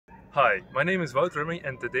Hi, my name is Wout Remy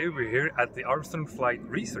and today we're here at the Armstrong Flight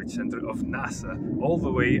Research Center of NASA, all the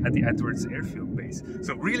way at the Edwards Airfield Base.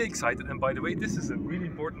 So really excited, and by the way, this is a really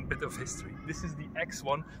important bit of history. This is the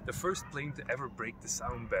X-1, the first plane to ever break the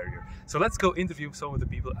sound barrier. So let's go interview some of the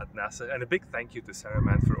people at NASA, and a big thank you to Sarah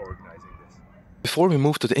Mann for organizing this. Before we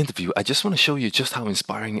move to the interview, I just want to show you just how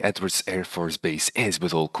inspiring Edwards Air Force Base is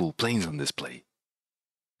with all cool planes on display.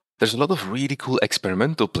 There's a lot of really cool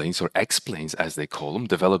experimental planes, or X-planes as they call them,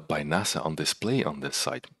 developed by NASA on display on this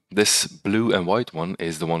site. This blue and white one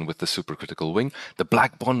is the one with the supercritical wing. The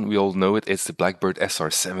black one, we all know it, it's the Blackbird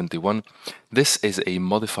SR71. This is a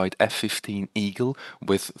modified F-15 Eagle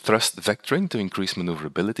with thrust vectoring to increase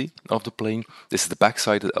maneuverability of the plane. This is the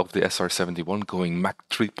backside of the SR71 going Mach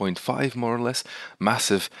 3.5 more or less.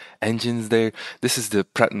 Massive engines there. This is the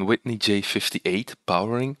Pratt & Whitney J58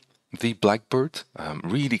 powering the Blackbird.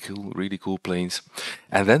 Really cool planes.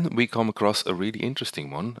 And then we come across a really interesting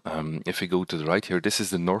one. If we go to the right here, this is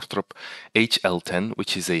the Northrop HL10,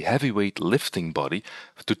 which is a heavyweight lifting body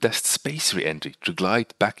to test space re-entry, to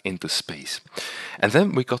glide back into space. And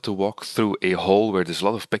then we got to walk through a hall where there's a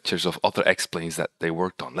lot of pictures of other X-planes that they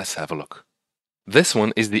worked on. Let's have a look. This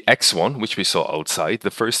one is the X-1, which we saw outside, the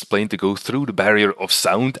first plane to go through the barrier of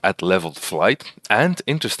sound at level flight. And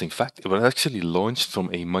interesting fact, it was actually launched from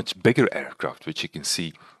a much bigger aircraft, which you can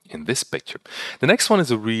see in this picture. The next one is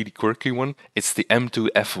a really quirky one. It's the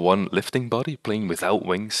M2F1 lifting body, plane without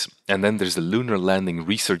wings. And then there's the Lunar Landing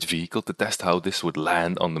Research Vehicle to test how this would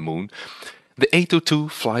land on the moon. The 802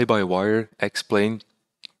 fly-by-wire X-plane.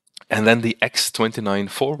 And then the X-29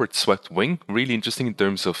 forward swept wing, really interesting in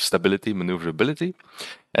terms of stability, maneuverability.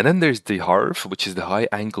 And then there's the HARV, which is the high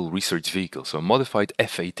angle research vehicle, so a modified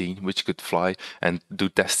F-18, which could fly and do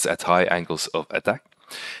tests at high angles of attack.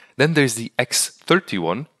 Then there's the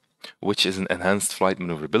X-31, which is an enhanced flight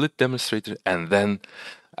maneuverability demonstrator. And then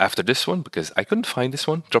after this one, because I couldn't find this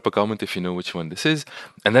one, drop a comment if you know which one this is.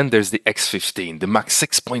 And then there's the X-15, the Mach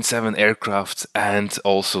 6.7 aircraft, and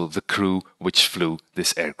also the crew which flew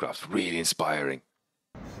this aircraft. Really inspiring.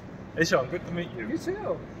 Hey Sean, good to meet you. You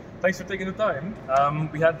too. Thanks for taking the time.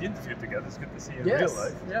 We had the interview together, it's good to see you in real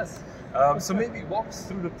life. Yes. So maybe walk us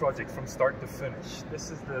through the project from start to finish. This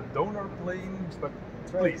is the donor plane, but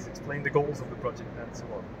please explain the goals of the project and so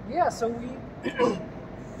on. Yeah, so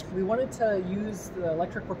we wanted to use the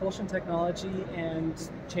electric propulsion technology and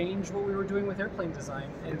change what we were doing with airplane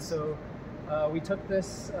design. And so we took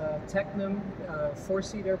this Technam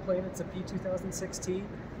 4-seat airplane, it's a P2006T,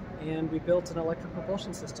 and we built an electric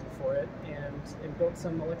propulsion system for it and built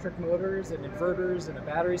some electric motors and inverters and a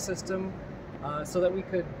battery system so that we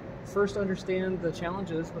could first understand the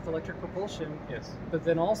challenges with electric propulsion, but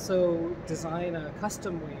then also design a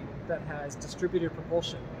custom wing that has distributed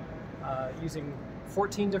propulsion using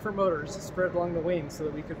 14 different motors spread along the wing so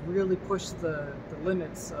that we could really push the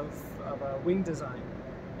limits of wing design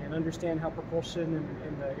and understand how propulsion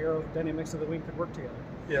and the aerodynamics of the wing could work together.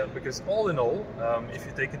 Yeah, because all in all, if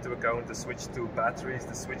you take into account the switch to batteries,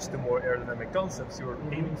 the switch to more aerodynamic concepts, you're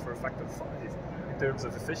aiming for a factor of 5 in terms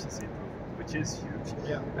of efficiency improvement, which is huge.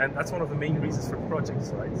 Yeah. And that's one of the main reasons for the project,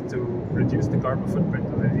 right? To reduce the carbon footprint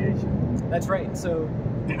of aviation. That's right. So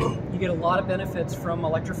you get a lot of benefits from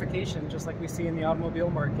electrification, just like we see in the automobile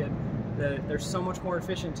market. They're so much more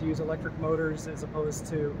efficient to use electric motors as opposed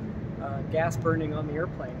to gas burning on the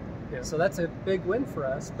airplane. Yeah. So that's a big win for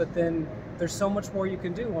us, but then there's so much more you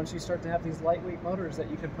can do once you start to have these lightweight motors that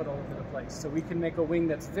you can put all over the place. So we can make a wing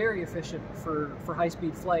that's very efficient for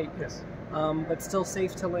high-speed flight, but still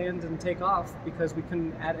safe to land and take off because we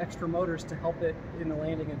can add extra motors to help it in the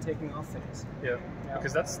landing and taking off phase. Yeah,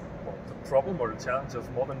 because that's the problem or the challenge of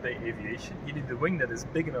modern-day aviation. You need a wing that is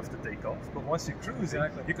big enough to take off, but once you're cruising,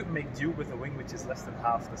 you could make do with a wing which is less than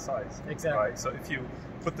half the size. Exactly. Right? So if you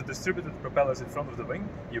put the distributed propellers in front of the wing,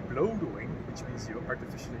 you blow the wing, which means you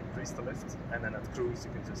artificially increase the lift, and then at cruise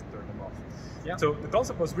you can just turn them off. Yeah. So the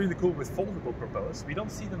concept was really cool with foldable propellers. We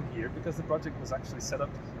don't see them here because the project was actually set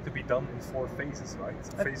up to be done in 4 phases, right?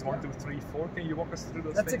 Phase 1, 2, 3, 4. Can you walk us through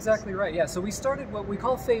those That's phases? exactly right, yeah. So we started what we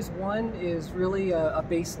call phase 1 is really a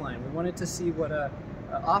baseline. We wanted to see what a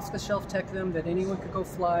off-the-shelf Technam that anyone could go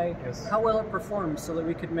fly, how well it performs so that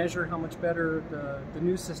we could measure how much better the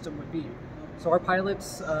new system would be. So our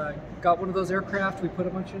pilots got one of those aircraft, we put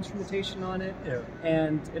a bunch of instrumentation on it,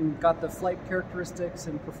 and got the flight characteristics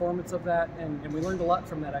and performance of that, and we learned a lot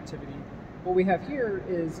from that activity. What we have here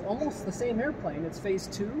is almost the same airplane. It's phase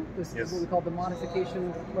 2. This is what we call the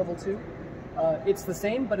modification level 2. It's the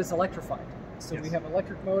same, but it's electrified. So we have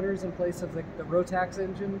electric motors in place of the Rotax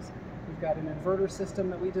engines. We've got an inverter system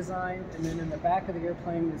that we designed, and then in the back of the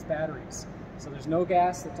airplane is batteries. So there's no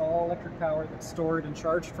gas, it's all electric power that's stored and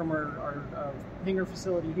charged from our hangar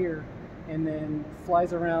facility here, and then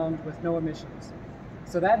flies around with no emissions.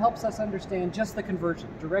 So that helps us understand just the conversion,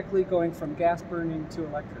 directly going from gas burning to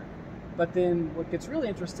electric. But then what gets really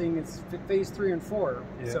interesting is phase 3 and 4.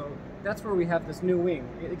 Yeah. So that's where we have this new wing.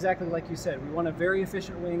 Exactly like you said, we want a very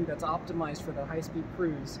efficient wing that's optimized for the high-speed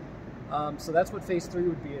cruise. So that's what phase 3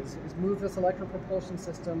 would be, is move this electric propulsion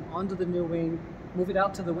system onto the new wing, move it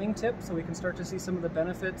out to the wingtip so we can start to see some of the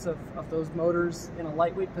benefits of those motors in a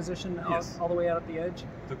lightweight position all the way out at the edge.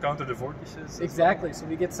 To counter the vortices? Exactly, so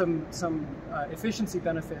we get some efficiency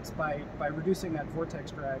benefits by reducing that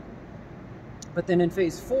vortex drag. But then in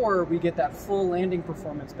phase 4, we get that full landing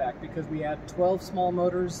performance back because we add 12 small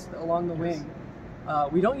motors along the wing.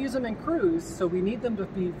 We don't use them in cruise, so we need them to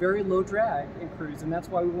be very low drag in cruise, and that's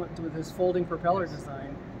why we went with this folding propeller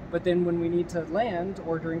design. But then when we need to land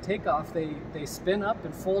or during takeoff, they spin up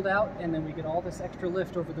and fold out, and then we get all this extra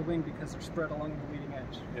lift over the wing because they're spread along the leading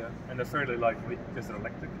edge. Yeah, and they're fairly lightweight because they're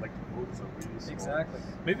electric motors are really small. Exactly.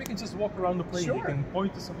 Maybe we can just walk around the plane. Sure. You can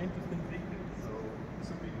point to some interesting things. So this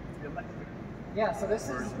will be the electric. Yeah, so this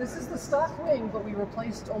is the stock wing, but we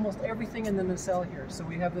replaced almost everything in the nacelle here. So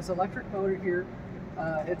we have this electric motor here.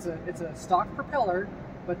 It's a stock propeller,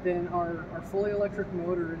 but then our fully electric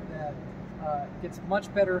motor that gets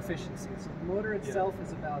much better efficiency. So the motor itself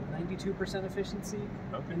is about 92% efficiency,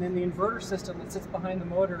 and then the inverter system that sits behind the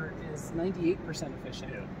motor is 98%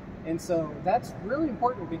 efficient. Yeah. And so that's really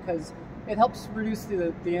important because it helps reduce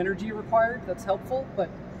the energy required. That's helpful, but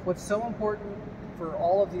what's so important for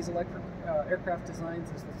all of these electric aircraft designs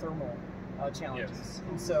is the thermal challenges. Yes.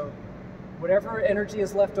 And so whatever energy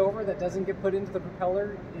is left over that doesn't get put into the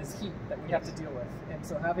propeller is heat that we have to deal with. And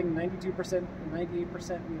so having 92% and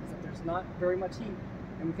 98% means that there's not very much heat,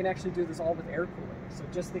 and we can actually do this all with air cooling. So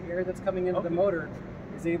just the air that's coming into the motor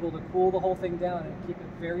is able to cool the whole thing down and keep it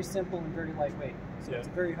very simple and very lightweight. So it's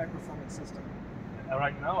a very high performance system. And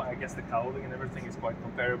right now, I guess the cowling and everything is quite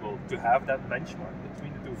comparable to have that benchmark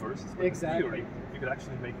between the two versions. But exactly. In theory, you could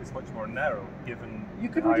actually make this much more narrow, given you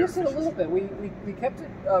could reduce it a little bit. We kept it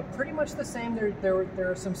pretty much the same. There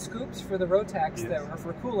are some scoops for the Rotax that are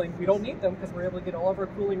for cooling. We don't need them because we're able to get all of our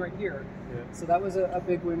cooling right here. Yeah. So that was a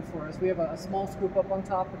big win for us. We have a small scoop up on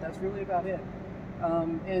top, but that's really about it.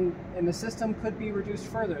 And the system could be reduced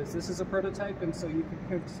further. This is a prototype, and so you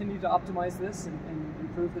can continue to optimize this and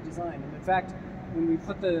improve the design. And in fact, when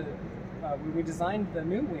we designed the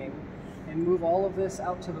new wing and move all of this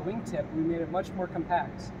out to the wingtip, we made it much more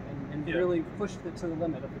compact and really pushed it to the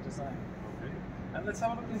limit of the design. Okay. And let's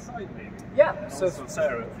have a look inside, maybe. Yeah. And so also,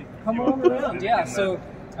 Sarah, come on around. Yeah. So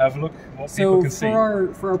have a look what people can see.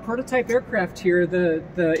 For our prototype aircraft here,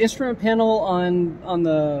 the instrument panel on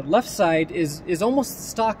the left side is almost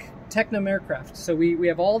stock Tecnam aircraft. So we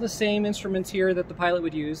have all the same instruments here that the pilot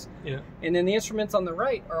would use. Yeah. And then the instruments on the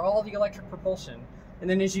right are all the electric propulsion. And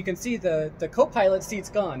then as you can see, the co-pilot seat's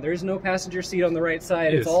gone. There's no passenger seat on the right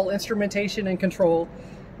side. Yes. It's all instrumentation and control.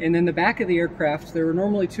 And then the back of the aircraft, there were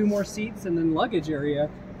normally 2 more seats and then luggage area,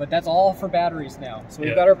 but that's all for batteries now. So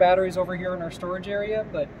we've got our batteries over here in our storage area,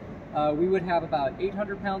 but we would have about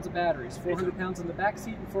 800 pounds of batteries, 400 pounds in the back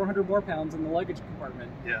seat and 400 more pounds in the luggage compartment.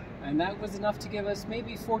 Yeah. And that was enough to give us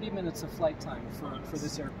maybe 40 minutes of flight time for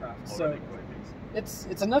this aircraft. So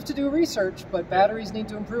it's enough to do research, but batteries need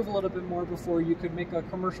to improve a little bit more before you could make a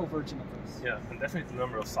commercial version of this. Yeah, and definitely the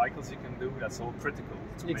number of cycles you can do, that's all critical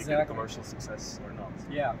to make it a commercial success or not.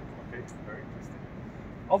 Yeah. Okay, very interesting.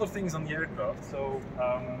 Other things on the aircraft, so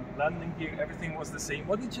landing gear, everything was the same.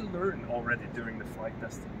 What did you learn already during the flight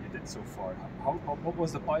testing you did so far? What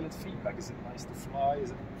was the pilot feedback? Is it nice to fly?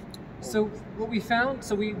 Is it... So what we found,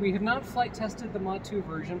 so we have not flight tested the Mod 2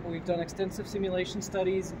 version, but we've done extensive simulation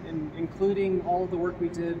studies, including all of the work we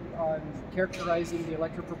did on characterizing the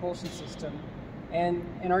electric propulsion system. And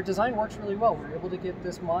our design works really well. We're able to get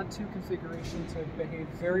this Mod 2 configuration to behave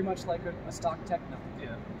very much like a stock Tecnam.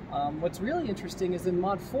 Yeah. What's really interesting is in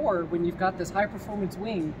Mod 4, when you've got this high performance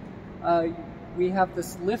wing, we have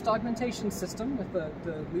this lift augmentation system with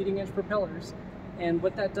the leading edge propellers. And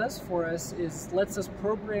what that does for us is lets us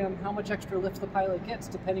program how much extra lift the pilot gets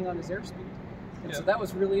depending on his airspeed. And so that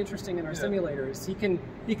was really interesting in our simulators.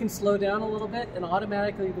 He can slow down a little bit, and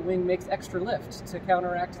automatically the wing makes extra lift to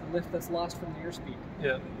counteract the lift that's lost from the airspeed.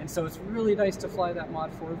 Yeah. And so it's really nice to fly that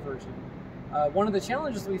Mod 4 version. One of the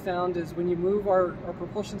challenges we found is when you move our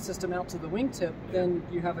propulsion system out to the wingtip, then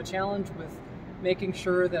you have a challenge with making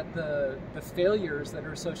sure that the failures that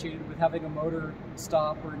are associated with having a motor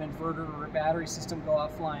stop or an inverter or a battery system go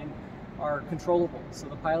offline are controllable. So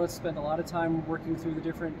the pilots spend a lot of time working through the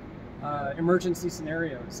different emergency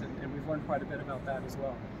scenarios, and we've learned quite a bit about that as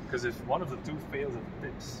well. Because if one of the two fails at the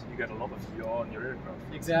tips, you get a lot of yaw on your aircraft.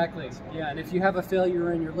 Exactly. Yeah, and if you have a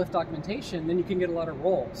failure in your lift augmentation, then you can get a lot of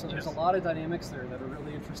roll. So there's Yes. a lot of dynamics there that are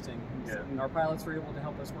really interesting, Yeah. and our pilots were able to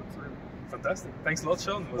help us work through. Fantastic. Thanks a lot,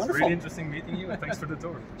 Sean. It was Wonderful. really interesting meeting you, and thanks for the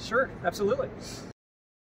tour. Sure, absolutely.